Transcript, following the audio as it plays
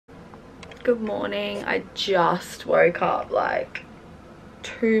Good morning. I just woke up like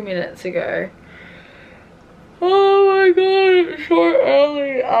 2 minutes ago. Oh my god, it's so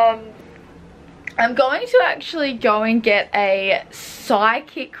early. I'm going to actually go and get a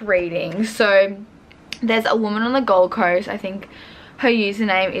psychic reading. So there's a woman on the Gold Coast, I think her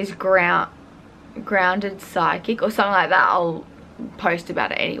username is grounded psychic or something like that. I'll post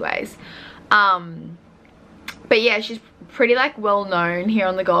about it anyways. But yeah, she's pretty like well known here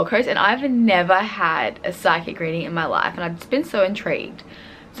on the Gold Coast, and I've never had a psychic reading in my life, and I've just been so intrigued.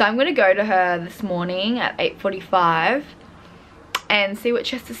 So I'm gonna go to her this morning at 8:45 and see what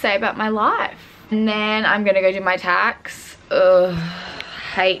she has to say about my life. And then I'm gonna go do my tax. Ugh,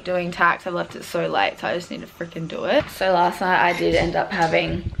 hate doing tax. I've left it so late, so I just need to freaking do it. So last night I did end up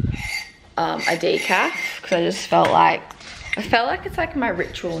having a decaf because I just felt like it's like my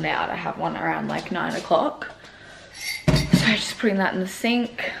ritual now to have one around like 9 o'clock. So just putting that in the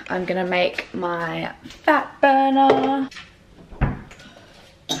sink. I'm gonna make my fat burner.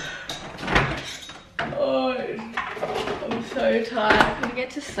 Oh, I'm so tired. I couldn't get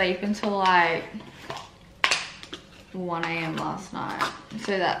to sleep until like 1 AM last night.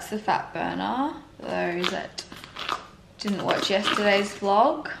 So that's the fat burner. Those that didn't watch yesterday's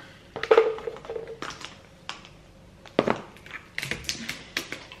vlog.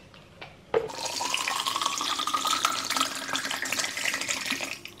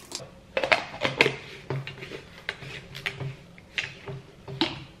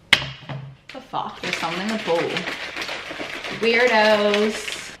 Fuck, there's something in the bowl.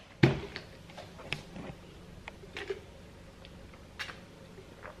 Weirdos.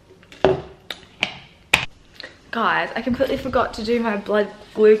 Guys, I completely forgot to do my blood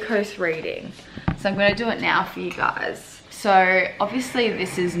glucose reading. So I'm gonna do it now for you guys. So obviously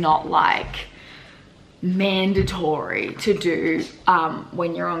this is not like mandatory to do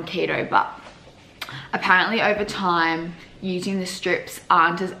when you're on keto, but apparently over time using the strips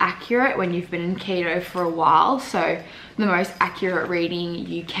aren't as accurate when you've been in keto for a while. So the most accurate reading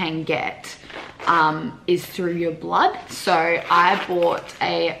you can get is through your blood. So I bought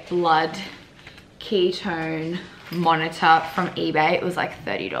a blood ketone monitor from eBay. It was like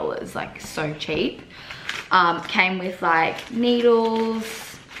 $30, like so cheap. Came with like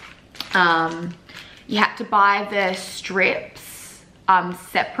needles. You had to buy the strips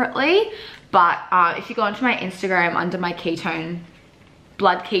separately. But if you go onto my Instagram under my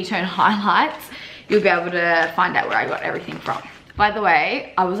blood ketone highlights, you'll be able to find out where I got everything from. By the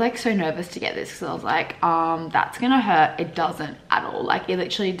way, I was like so nervous to get this because I was like, that's gonna hurt. It doesn't at all. Like it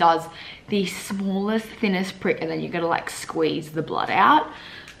literally does the smallest, thinnest prick, and then you gotta like squeeze the blood out.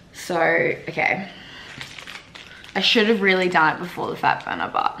 So, okay. I should have really done it before the fat burner,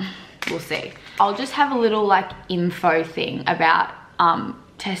 but we'll see. I'll just have a little like info thing about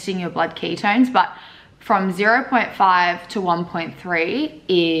testing your blood ketones, but from 0.5 to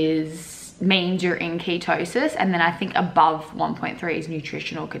 1.3 means you're in ketosis, and then I think above 1.3 is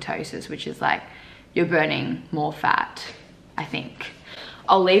nutritional ketosis, which is like you're burning more fat, I think.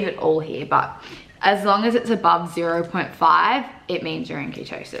 I'll leave it all here, but as long as it's above 0.5, it means you're in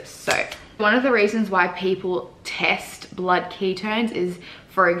ketosis. So one of the reasons why people test blood ketones is,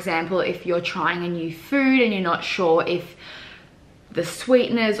 for example, if you're trying a new food and you're not sure if the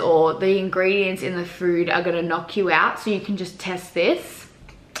sweeteners or the ingredients in the food are going to knock you out, so you can just test this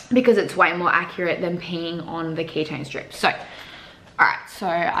because it's way more accurate than peeing on the ketone strip. So, all right, so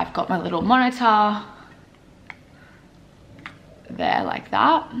I've got my little monitor there like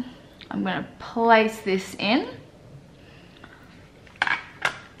that. I'm going to place this in.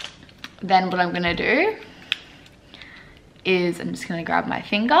 Then what I'm going to do is I'm just going to grab my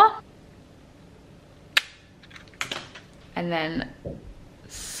finger and then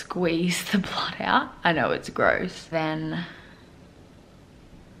squeeze the blood out. I know it's gross. Then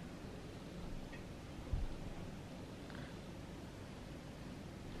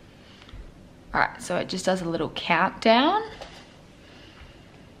all right, so it just does a little countdown.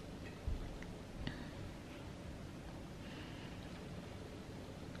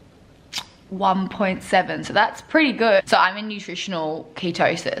 .7, so that's pretty good. So I'm in nutritional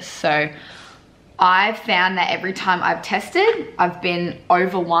ketosis, so I've found that every time I've tested, I've been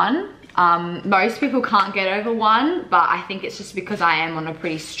over 1. Most people can't get over 1, but I think it's just because I am on a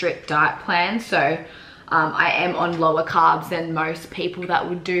pretty strict diet plan. So I am on lower carbs than most people that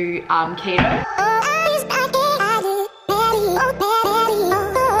would do keto.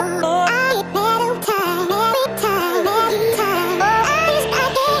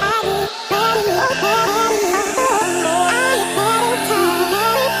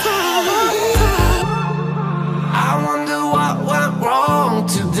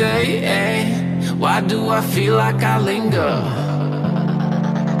 stay? Why do I feel like I linger?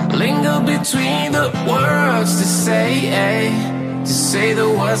 Linger between the words to say the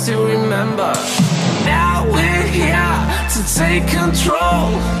words to remember. Now we're here to take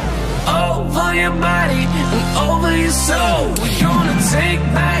control over your body and over your soul. We're gonna take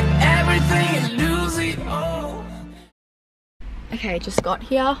back everything and lose it all. Okay, just got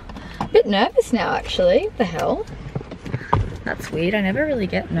here. A bit nervous now, actually. What the hell? That's weird. I never really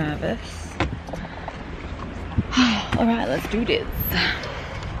get nervous. Alright, let's do this.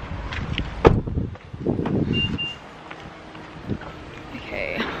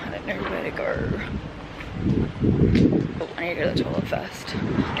 Okay, I don't know where to go. Oh, I need to go to the toilet first.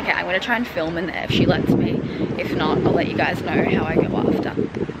 Okay, I'm going to try and film in there if she lets me. If not, I'll let you guys know how I go after.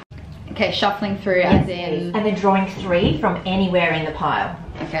 Okay, shuffling through as in... And then drawing 3 from anywhere in the pile.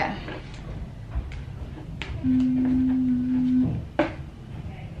 Okay.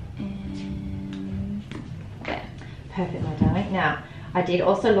 Perfect, my darling. Now, I did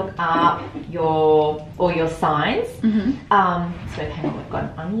also look up all your signs. So hang on, we've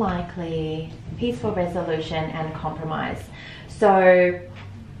got unlikely, peaceful resolution, and compromise. So,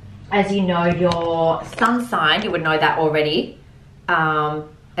 as you know, your sun sign, you would know that already,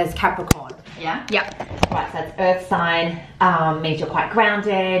 as Capricorn. Yeah? Yeah. Right, so that's earth sign, means you're quite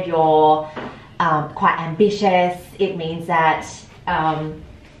grounded, you're quite ambitious. It means that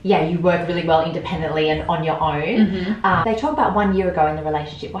yeah, you work really well independently and on your own. They talk about 1 year ago in the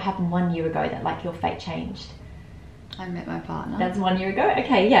relationship. What happened 1 year ago that like your fate changed? I met my partner. That's 1 year ago?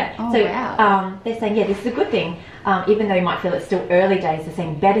 Okay, yeah. Oh, so wow. They're saying, yeah, this is a good thing. Even though you might feel it's still early days, they're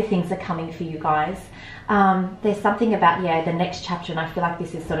saying better things are coming for you guys. There's something about, yeah, the next chapter, and I feel like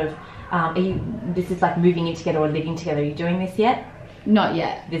this is sort of, this is like moving in together or living together. Are you doing this yet? Not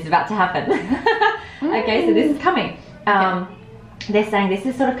yet. This is about to happen. Okay, so this is coming. Okay. They're saying this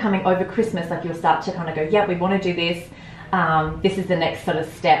is sort of coming over Christmas, like you'll start to kind of go, yeah, we want to do this. This is the next sort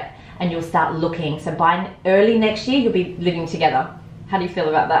of step, and you'll start looking. So by early next year, you'll be living together. How do you feel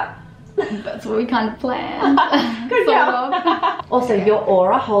about that? That's what we kind of planned. Good job. Also, your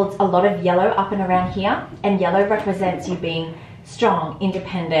aura holds a lot of yellow up and around here, and yellow represents you being strong,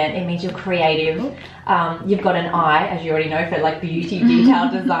 independent. It means you're creative. You've got an eye, as you already know, for like beauty, detail,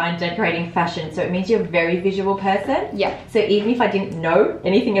 design, decorating, fashion. So it means you're a very visual person. Yeah. So even if I didn't know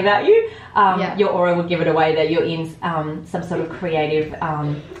anything about you, your aura would give it away that you're in some sort of creative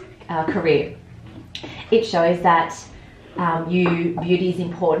career. It shows that beauty is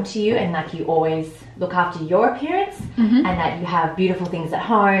important to you, and like you always look after your appearance, and that you have beautiful things at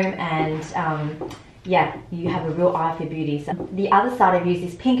home, and yeah, you have a real eye for beauty. So the other side of you is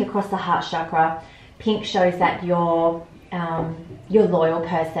this pink across the heart chakra. Pink shows that you're a loyal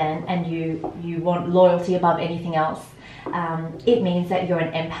person, and you want loyalty above anything else. It means that you're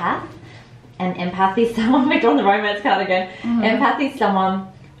an empath, and empath is someone, we're on the romance card again. Empath is someone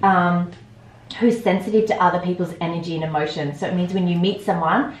who's sensitive to other people's energy and emotions. So it means when you meet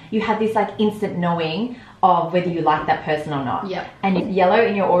someone, you have this like instant knowing of whether you like that person or not. Yep. And yellow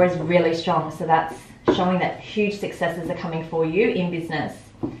in your aura is really strong, so that's showing that huge successes are coming for you in business.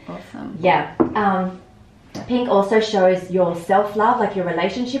 Awesome. Yeah. Pink also shows your self-love, like your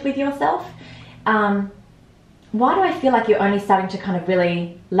relationship with yourself. Why do I feel like you're only starting to kind of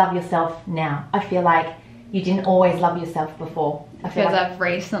really love yourself now? I feel like you didn't always love yourself before. Because I've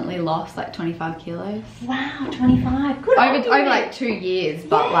recently lost like 25 kilos. Wow, 25. Good. Over like 2 years,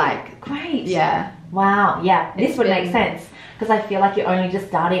 but yeah, like... Great. Yeah. Wow, yeah. This would make sense. Because I feel like you're only just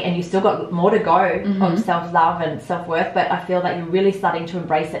starting, and you still got more to go of self-love and self-worth, but I feel that you're really starting to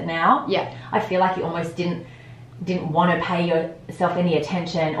embrace it now. Yeah. I feel like you almost didn't want to pay yourself any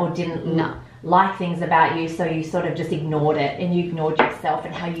attention, or didn't like things about you, so you sort of just ignored it, and you ignored yourself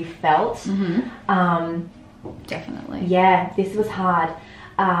and how you felt. Definitely. Yeah, this was hard.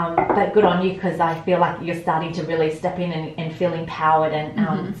 But good on you, because I feel like you're starting to really step in and feel empowered,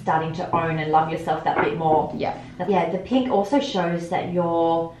 and starting to own and love yourself that bit more. Yeah. Yeah, the pink also shows that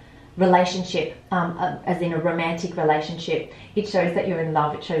your relationship, as in a romantic relationship, it shows that you're in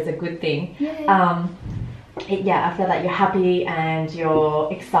love. It shows a good thing. Yeah. I feel like you're happy and you're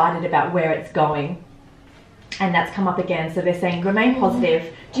excited about where it's going. And that's come up again. So they're saying remain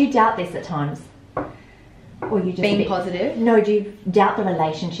positive. Do you doubt this at times? Or you just being positive? No, do you doubt the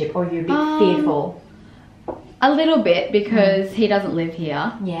relationship, or you're a bit fearful? A little bit, because he doesn't live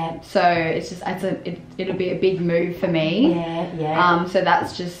here. Yeah. So it's just it'll be a big move for me. Yeah, yeah. So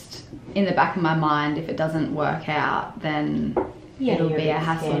that's just in the back of my mind. If it doesn't work out, then it'll be a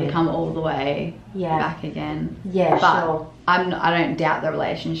hassle to come all the way back again. Yeah, but sure. I don't doubt the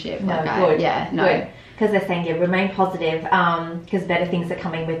relationship. No, like good. Good. because they're saying, yeah, remain positive, because better things are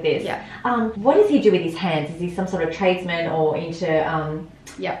coming with this. Yeah. What does he do with his hands? Is he some sort of tradesman or into,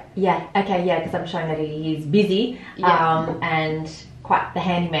 Yeah. Yeah, okay, yeah, because I'm showing that he's busy, and quite the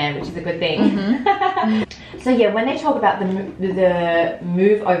handyman, which is a good thing. So yeah, when they talk about the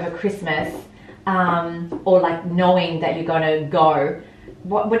move over Christmas, or like knowing that you're going to go,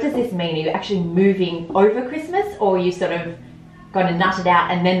 what does this mean? Are you actually moving over Christmas, or are you sort of going to nut it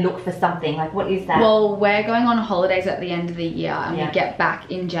out and then look for something? Like, what is that? Well, we're going on holidays at the end of the year, and we get back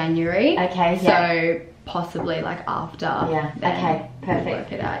in January. Okay. So possibly like after. Yeah. Okay. Perfect.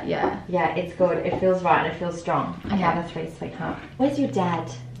 Work it out. Yeah. Yeah, it's good. It feels right and it feels strong. Okay. Another 3, sweetheart. Where's your dad?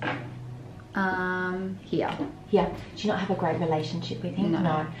 Here. Yeah. Do you not have a great relationship with him?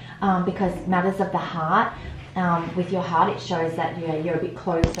 No. Because matters of the heart, with your heart, it shows that you're a bit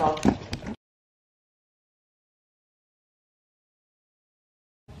closed off.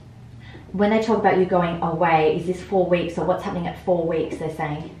 When they talk about you going away, is this 4 weeks, or what's happening at 4 weeks, they're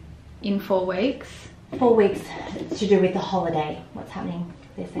saying? In 4 weeks. 4 weeks to do with the holiday. What's happening?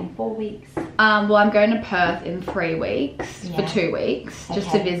 They're saying 4 weeks. Well, I'm going to Perth in 3 weeks, for 2 weeks,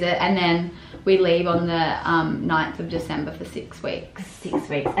 just to visit, and then we leave on the 9th of December for 6 weeks. 6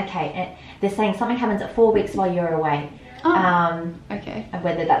 weeks, okay. And they're saying something happens at 4 weeks while you're away. Okay.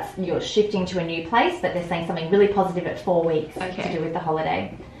 Whether that's you're shifting to a new place, but they're saying something really positive at 4 weeks to do with the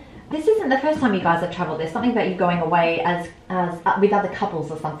holiday. This isn't the first time you guys have travelled. There's something about you going away as with other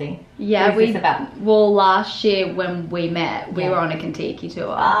couples or something. Yeah, what is this about? Well, last year when we met, we were on a Kentucky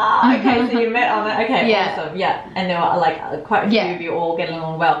tour. Ah, okay, so you met on that. Okay, Yeah. awesome. Yeah, and there were like quite a few of you all getting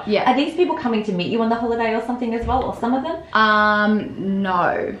along well. Yeah. Are these people coming to meet you on the holiday or something as well, or some of them?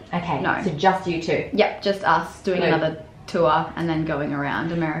 No. Okay, No. so just you two. Yep, just us doing another tour and then going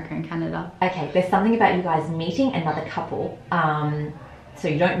around America and Canada. Okay, there's something about you guys meeting another couple. So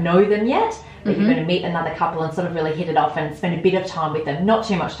you don't know them yet, but you're going to meet another couple and sort of really hit it off and spend a bit of time with them. Not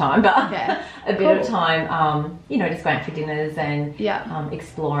too much time, but a bit of time, you know, just going out for dinners and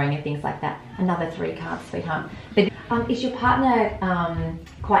exploring and things like that. Another 3 cards, sweetheart. But is your partner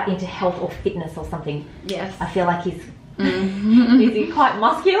quite into health or fitness or something? Yes. I feel like he's... Is he quite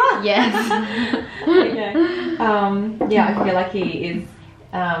muscular? Yes. Okay. Yeah, I feel like he is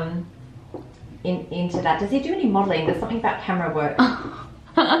into that. Does he do any modelling? There's something about camera work.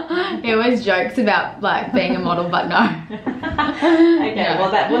 He always jokes about like being a model, but no. Okay, well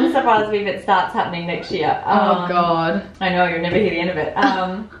that wouldn't surprise me if it starts happening next year. Oh God. I know, you'll never hear the end of it.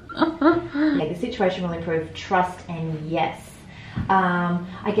 Yeah, the situation will improve, trust and yes.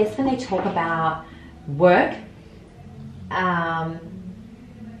 I guess when they talk about work,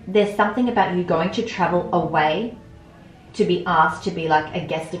 there's something about you going to travel away to be asked to be like a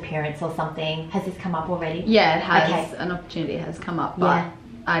guest appearance or something. Has this come up already? Yeah, it has. Okay. An opportunity has come up, but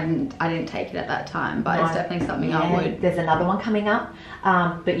I didn't take it at that time, but it's definitely something I would. There's another one coming up,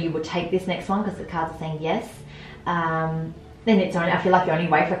 but you would take this next one because the cards are saying yes. Then it's only, I feel like you're only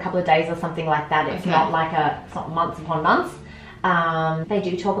away for a couple of days or something like that. It's not like it's not months upon months. They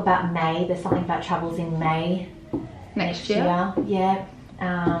do talk about May. There's something about travels in May next year. Yeah.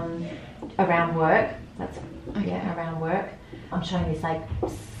 Around work. That's around work. I'm showing this like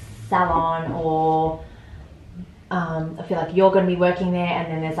salon, or I feel like you're going to be working there,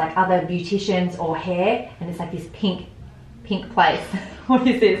 and then there's like other beauticians or hair, and it's like this pink place. What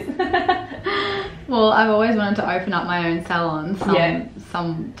is this? Well, I've always wanted to open up my own salon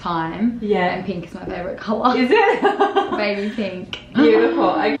some time. Yeah. And pink is my favourite colour. Is it? Baby pink.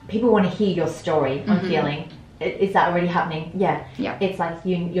 Beautiful. People want to hear your story, I'm feeling. Is that already happening? Yeah. It's like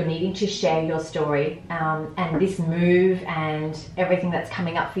you're needing to share your story, and this move and everything that's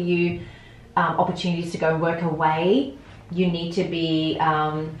coming up for you, opportunities to go work away. You need to be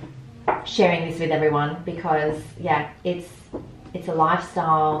sharing this with everyone, because it's a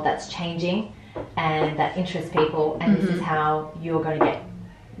lifestyle that's changing and that interests people, and this is how you're going to get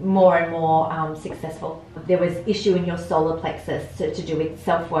more and more successful. There was issue in your solar plexus to do with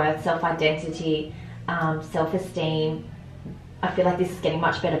self-worth, self-identity, self-esteem. I feel like this is getting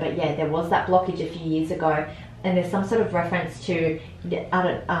much better, but yeah, there was that blockage a few years ago, and there's some sort of reference to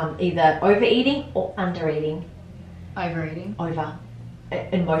either overeating or undereating. Overeating.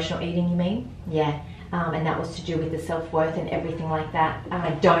 Emotional eating, you mean? Yeah. And that was to do with the self-worth and everything like that.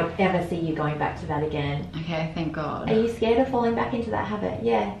 I don't ever see you going back to that again. Okay, thank God. Are you scared of falling back into that habit?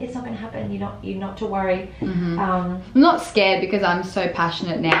 Yeah, it's not going to happen. You're not to worry. I'm not scared, because I'm so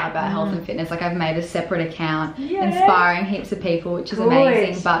passionate now about health and fitness. Like, I've made a separate account, inspiring heaps of people, which is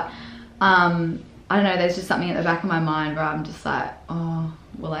amazing. But I don't know, there's just something at the back of my mind where I'm just like, oh,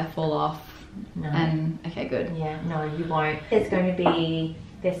 will I fall off? No. And okay, good. Yeah, no, you won't. There's going to be,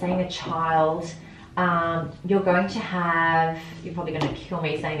 they're saying a child. You're going to have, you're probably going to kill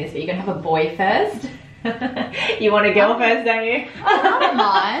me saying this, but you're going to have a boy first. You want a girl first, don't you? I don't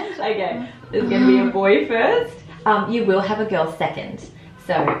mind. Okay, there's going to be a boy first. You will have a girl second.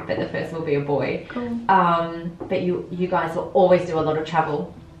 So, but the first will be a boy. Cool. But you guys will always do a lot of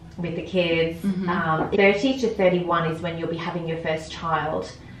travel with the kids. 30 to 31 is when you'll be having your first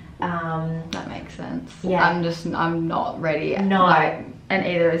child. That makes sense. Yeah. I'm not ready. No. Like, and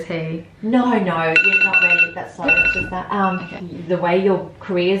either is he. No, you're not ready. That's just that. Okay. The way your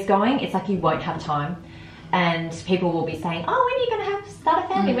career is going, it's like you won't have time. And people will be saying, oh, when are you going to start a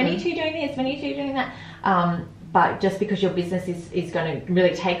family? When are you two doing this? When are you two doing that? But just because your business is going to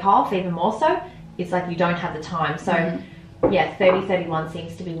really take off even more so, it's like you don't have the time. So yeah, 30, 31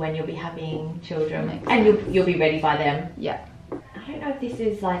 seems to be when you'll be having children. And you'll be ready by then. Yeah. I don't know if this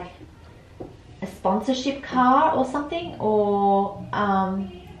is like a sponsorship car or something, or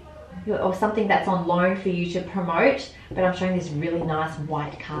something that's on loan for you to promote, but I'm showing this really nice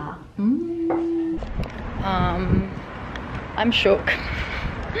white car. I'm shook.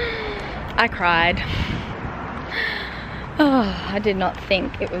 I cried. Oh, I did not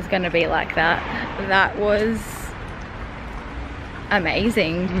think it was going to be like that. That was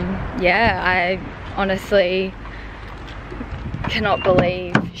amazing. Yeah, I honestly cannot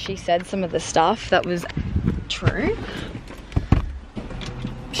believe she said some of the stuff that was true.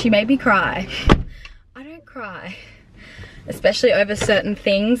 She made me cry. I don't cry, especially over certain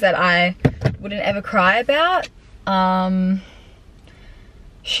things that I wouldn't ever cry about.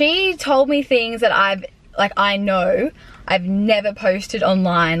 She told me things that I know I've never posted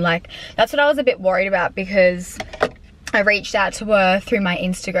online. Like, that's what I was a bit worried about, because I reached out to her through my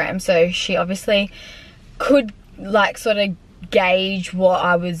Instagram, so she obviously could like sort of gauge what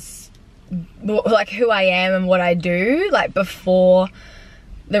I was, like who I am and what I do, like before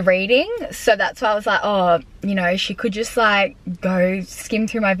the reading. So that's why I was like, oh, you know, she could just like go skim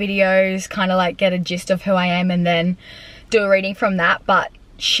through my videos, kind of like get a gist of who I am and then do a reading from that. But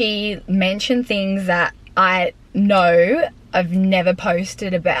she mentioned things that I know I've never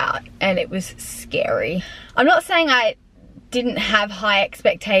posted about, and it was scary. I'm not saying I didn't have high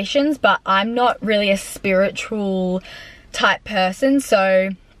expectations, but I'm not really a spiritual type person, so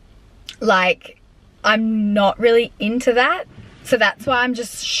like I'm not really into that. So that's why I'm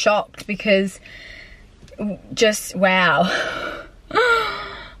just shocked, because just wow.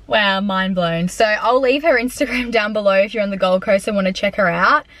 Wow, mind blown. So I'll leave her Instagram down below if you're on the Gold Coast and want to check her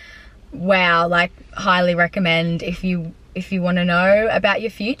out. Wow, like highly recommend if you want to know about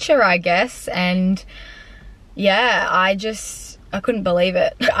your future, I guess. And yeah, I couldn't believe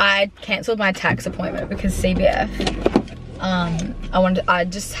it. I cancelled my tax appointment because CBF. I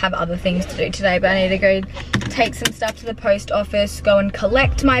just have other things to do today, but I need to go take some stuff to the post office, go and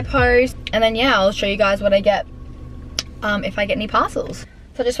collect my post, and then yeah, I'll show you guys what I get if I get any parcels.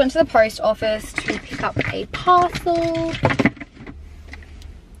 So I just went to the post office to pick up a parcel.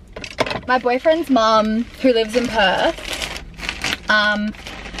 My boyfriend's mum, who lives in Perth,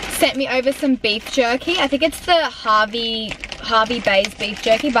 sent me over some beef jerky. I think it's the Harvey Bay's beef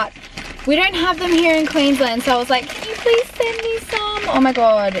jerky, but we don't have them here in Queensland, so I was like, can you please send me some? Oh my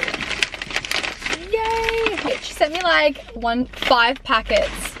god. Yay! She sent me like 5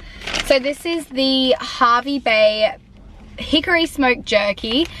 packets. So this is the Harvey Bay hickory smoked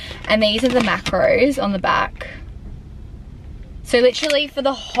jerky, and these are the macros on the back. So literally for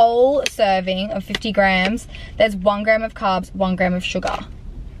the whole serving of 50 grams, there's 1 gram of carbs, 1 gram of sugar.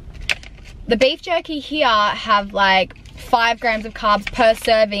 The beef jerky here have like 5 grams of carbs per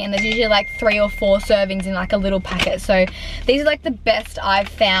serving, and there's usually like 3 or 4 servings in like a little packet. So these are like the best I've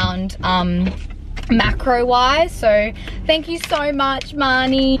found macro wise. So thank you so much,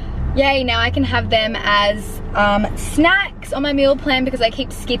 Marnie. Yay, now I can have them as snacks on my meal plan, because I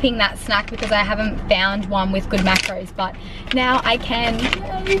keep skipping that snack because I haven't found one with good macros, but now I can.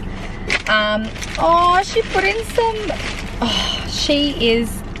 Oh, she put in some, oh, she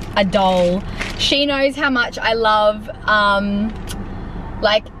is a doll. She knows how much I love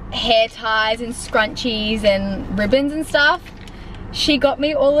like hair ties and scrunchies and ribbons and stuff. She got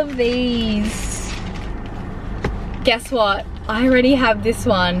me all of these. Guess what? I already have this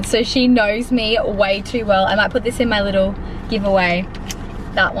one, so she knows me way too well. I might put this in my little giveaway.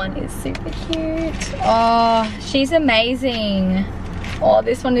 That one is super cute. Oh, she's amazing. Oh,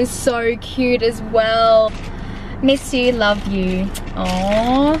 this one is so cute as well. Miss you, love you.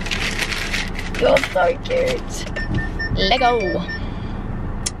 Oh, you're so cute. Lego.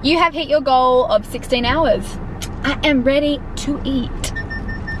 You have hit your goal of 16 hours. I am ready to eat.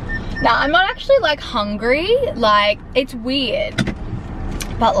 Now, I'm not actually like hungry, like it's weird,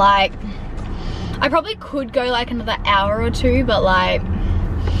 but like I probably could go like another hour or two, but like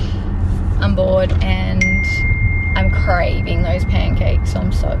I'm bored and I'm craving those pancakes, so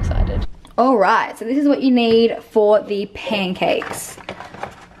I'm so excited. All right, so this is what you need for the pancakes.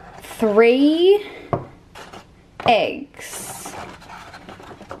 3 eggs,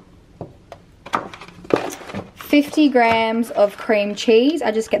 50 grams of cream cheese. I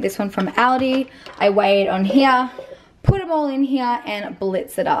just get this one from Aldi. I weigh it on here, put them all in here and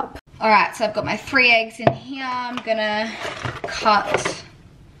blitz it up. All right, so I've got my 3 eggs in here. I'm gonna cut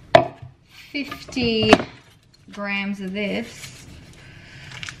 50 grams of this.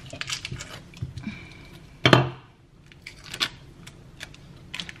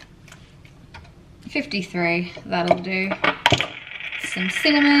 53, that'll do. Some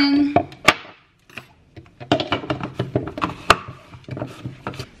cinnamon.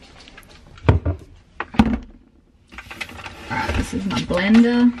 Alright, this is my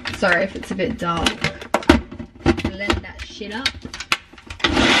blender. Sorry if it's a bit dark. Blend that shit up.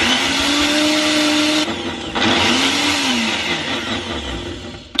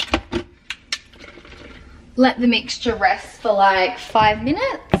 Let the mixture rest for like 5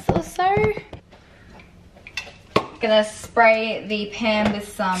 minutes or so. Gonna spray the pan with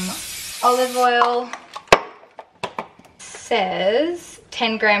some olive oil. Says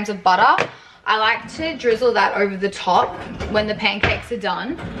 10 grams of butter. I like to drizzle that over the top when the pancakes are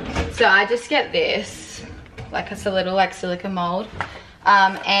done. So I just get this, like it's a little like silicone mold,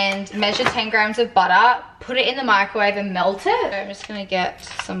 and measure 10 grams of butter, put it in the microwave and melt it. So I'm just gonna get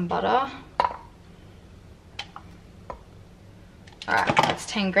some butter. All right, that's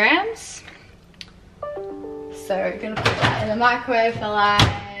 10 grams. So I'm gonna put that in the microwave for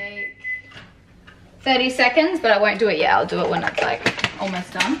like 30 seconds, but I won't do it yet. I'll do it when it's like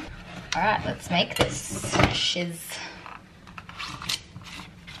almost done. All right, let's make this shiz.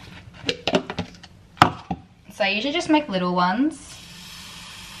 So I usually just make little ones,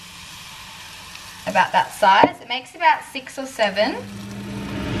 about that size. It makes about 6 or 7.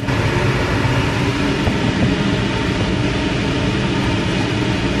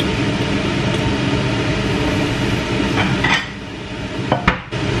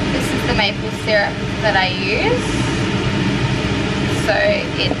 Maple syrup that I use. So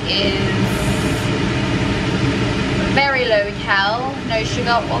it is very low cal, no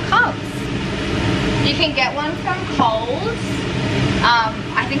sugar or carbs. You can get one from Coles.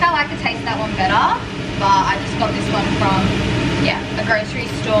 I think I like the taste of that one better, but I just got this one from, yeah, a grocery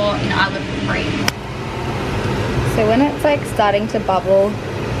store in Isla for free. So when it's like starting to bubble,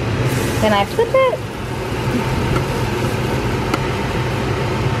 then I flip it.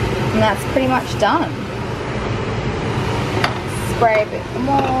 And that's pretty much done. Spray a bit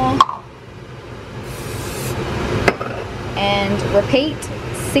more. And repeat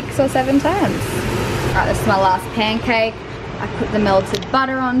 6 or 7 times. Alright, this is my last pancake. I put the melted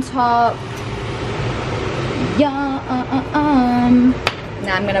butter on top. Yum.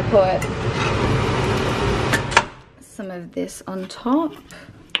 Now I'm gonna put some of this on top.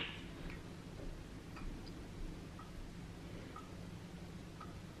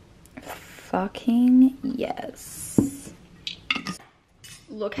 Fucking yes.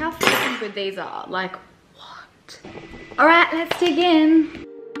 Look how fucking good these are. Like, what? All right, let's dig in.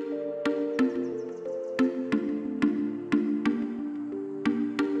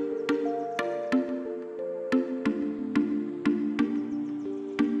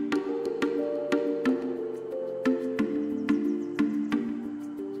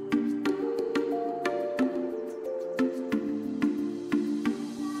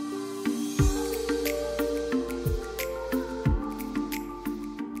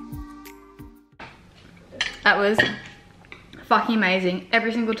 That was fucking amazing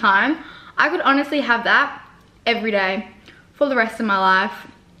every single time. I could honestly have that every day for the rest of my life.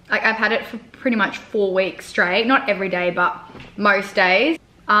 Like, I've had it for pretty much 4 weeks straight. Not every day, but most days.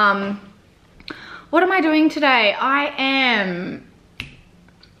 What am I doing today? I am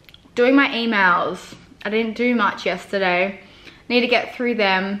doing my emails. I didn't do much yesterday. Need to get through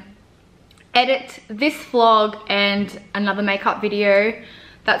them. Edit this vlog and another makeup video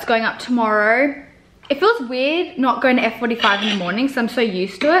that's going up tomorrow. It feels weird not going to F45 in the morning, so I'm so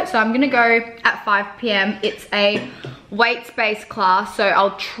used to it. So I'm gonna go at 5 p.m. It's a weights-based class, so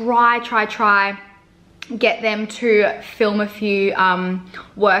I'll try get them to film a few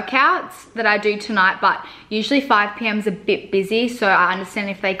workouts that I do tonight, but usually 5 p.m. is a bit busy, so I understand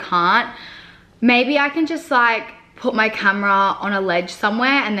if they can't. Maybe I can just like put my camera on a ledge somewhere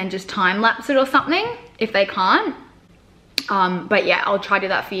and then just time lapse it or something if they can't. But yeah, I'll try to do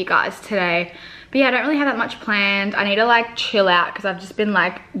that for you guys today. But yeah, I don't really have that much planned. I need to like chill out because I've just been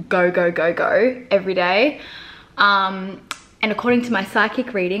like go, go, go, go every day. And according to my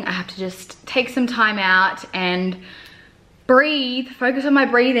psychic reading, I have to just take some time out and breathe, focus on my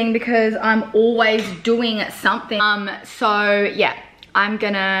breathing because I'm always doing something. So yeah, I'm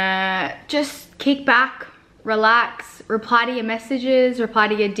gonna just kick back, relax, reply to your messages, reply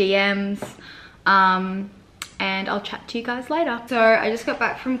to your DMs, and I'll chat to you guys later. So I just got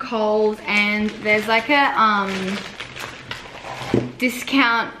back from Coles and there's like a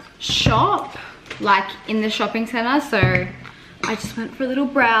discount shop like in the shopping center, so I just went for a little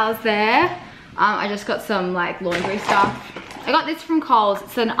browse there. I just got some like laundry stuff. I got this from Coles.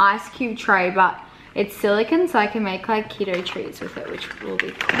 It's an ice cube tray, but it's silicone, so I can make like keto treats with it, which will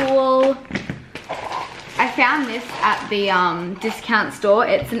be cool. I found this at the discount store.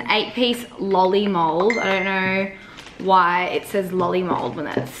 It's an 8-piece lolly mold. I don't know why it says lolly mold when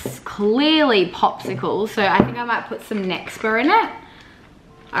it's clearly popsicle. So I think I might put some Nexpa in it.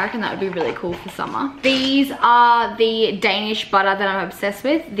 I reckon that would be really cool for summer. These are the Danish butter that I'm obsessed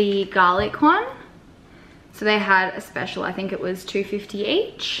with, the garlic one. So they had a special, I think it was $2.50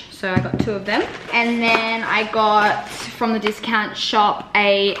 each. So I got 2 of them. And then I got from the discount shop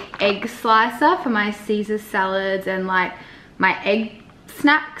a egg slicer for my Caesar salads and like my egg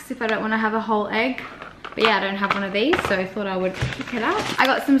snacks if I don't want to have a whole egg. But yeah, I don't have one of these, so I thought I would pick it up. I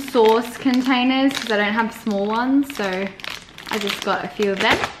got some sauce containers because I don't have small ones, so I just got a few of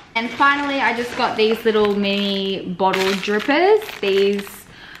them. And finally, I just got these little mini bottle drippers. These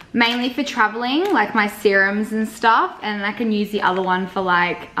mainly for traveling, like my serums and stuff, and I can use the other one for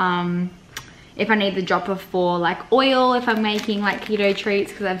like if I need the dropper for like oil, if I'm making like keto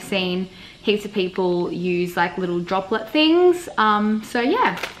treats, because I've seen heaps of people use like little droplet things. So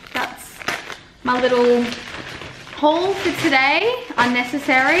yeah, that's my little haul for today.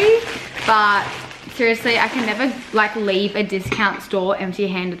 Unnecessary, but seriously, I can never like leave a discount store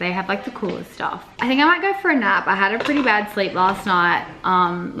empty-handed. They have like the coolest stuff. I think I might go for a nap. I had a pretty bad sleep last night,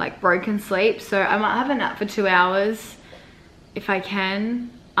 like broken sleep. So I might have a nap for 2 hours if I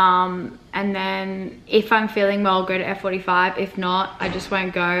can. And then if I'm feeling well, I'll go to F45. If not, I just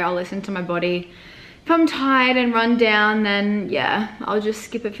won't go. I'll listen to my body. If I'm tired and run down, then yeah, I'll just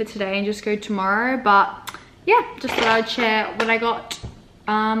skip it for today and just go tomorrow. But yeah, just thought I'd share what I got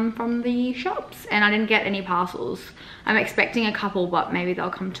from the shops, and I didn't get any parcels. I'm expecting a couple, but maybe they'll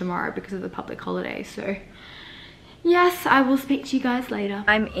come tomorrow because of the public holiday. So yes, I will speak to you guys later.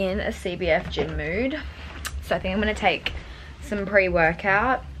 I'm in a CBF gym mood, so I think I'm gonna take some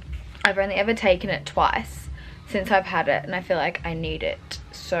pre-workout. I've only ever taken it twice since I've had it, and I feel like I need it,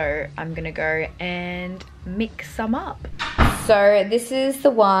 so I'm gonna go and mix some up. So this is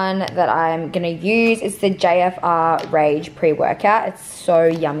the one that I'm gonna use. It's the JFR Rage pre-workout. It's so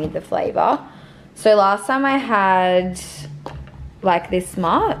yummy, the flavor. So last time I had like this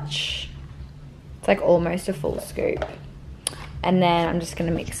much. It's like almost a full scoop. And then I'm just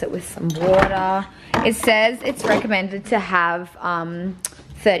gonna mix it with some water. It says it's recommended to have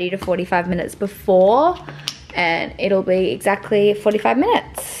 30 to 45 minutes before, and it'll be exactly 45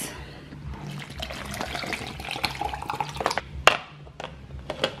 minutes.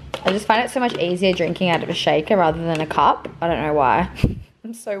 I just find it so much easier drinking out of a shaker rather than a cup. I don't know why.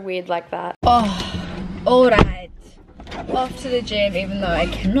 I'm so weird like that. Oh, all right. Off to the gym, even though I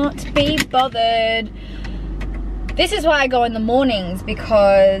cannot be bothered. This is why I go in the mornings,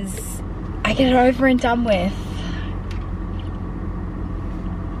 because I get it over and done with.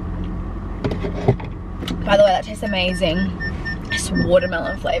 By the way, that tastes amazing. It's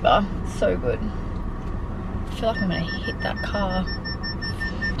watermelon flavor. So good. I feel like I'm gonna hit that car.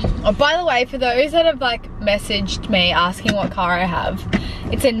 Oh, by the way, for those that have like messaged me asking what car I have,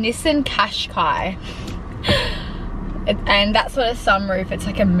 it's a Nissan Qashqai. And that's what a sunroof, it's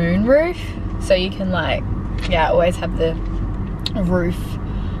like a moon roof. So you can like, yeah, always have the roof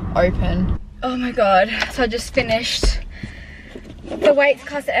open. Oh my God, so I just finished the weights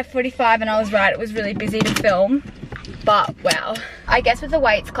class at F45, and I was right, it was really busy to film. But wow, I guess with the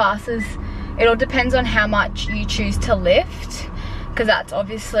weights classes, it all depends on how much you choose to lift, because that's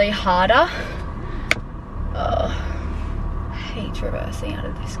obviously harder. Oh, I hate reversing out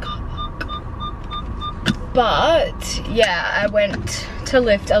of this car park. But yeah, I went to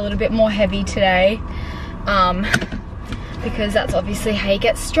lift a little bit more heavy today, because that's obviously how you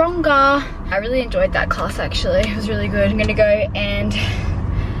get stronger. I really enjoyed that class actually, it was really good. I'm gonna go and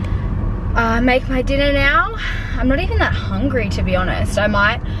make my dinner now. I'm not even that hungry, to be honest. I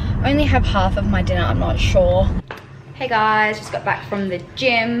might only have half of my dinner, I'm not sure. Hey guys, just got back from the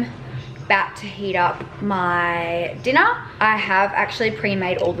gym. about to heat up my dinner. I have actually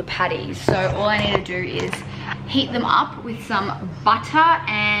pre-made all the patties, so all I need to do is heat them up with some butter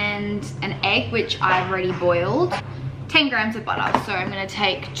and an egg, which I've already boiled. 10 grams of butter, so I'm going to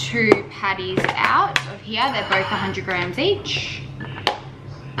take 2 patties out of here. They're both 100 grams each.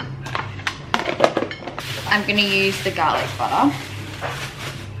 I'm going to use the garlic butter.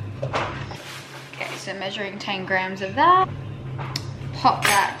 Okay, so measuring 10 grams of that. Pop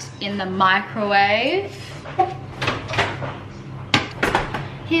that in the microwave.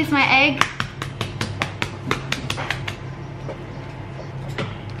 Here's my egg.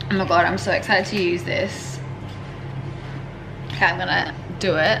 Oh my god, I'm so excited to use this. Okay, I'm gonna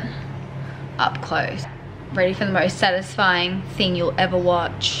do it up close. Ready for the most satisfying thing you'll ever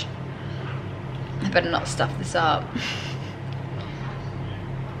watch. I better not stuff this up.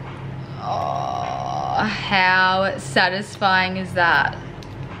 Oh, how satisfying is that?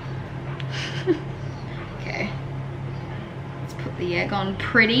 Okay, let's put the egg on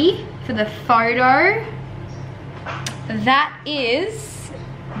pretty for the photo. That is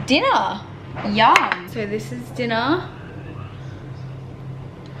dinner. Yum. So this is dinner.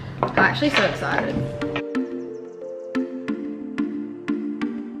 I'm actually so excited.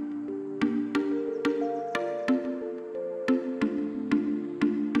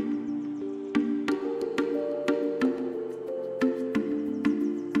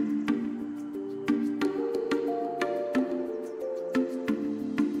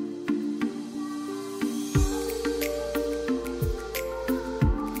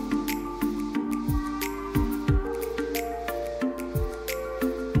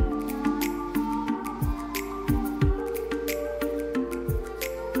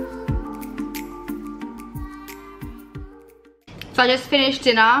 So I just finished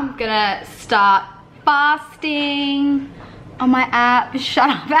dinner. I'm gonna start fasting on my app. Shut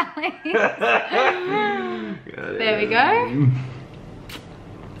up, Alex. There we go.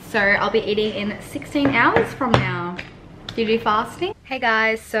 So I'll be eating in 16 hours from now. Do you do fasting? Hey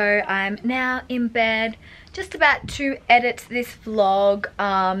guys, so I'm now in bed, just about to edit this vlog.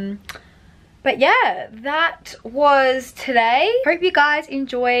 But yeah, that was today. Hope you guys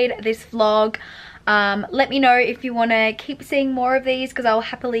enjoyed this vlog. Let me know if you want to keep seeing more of these, because I'll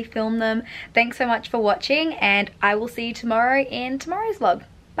happily film them. Thanks so much for watching, and I will see you tomorrow in tomorrow's vlog.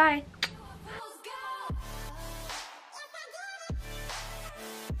 Bye.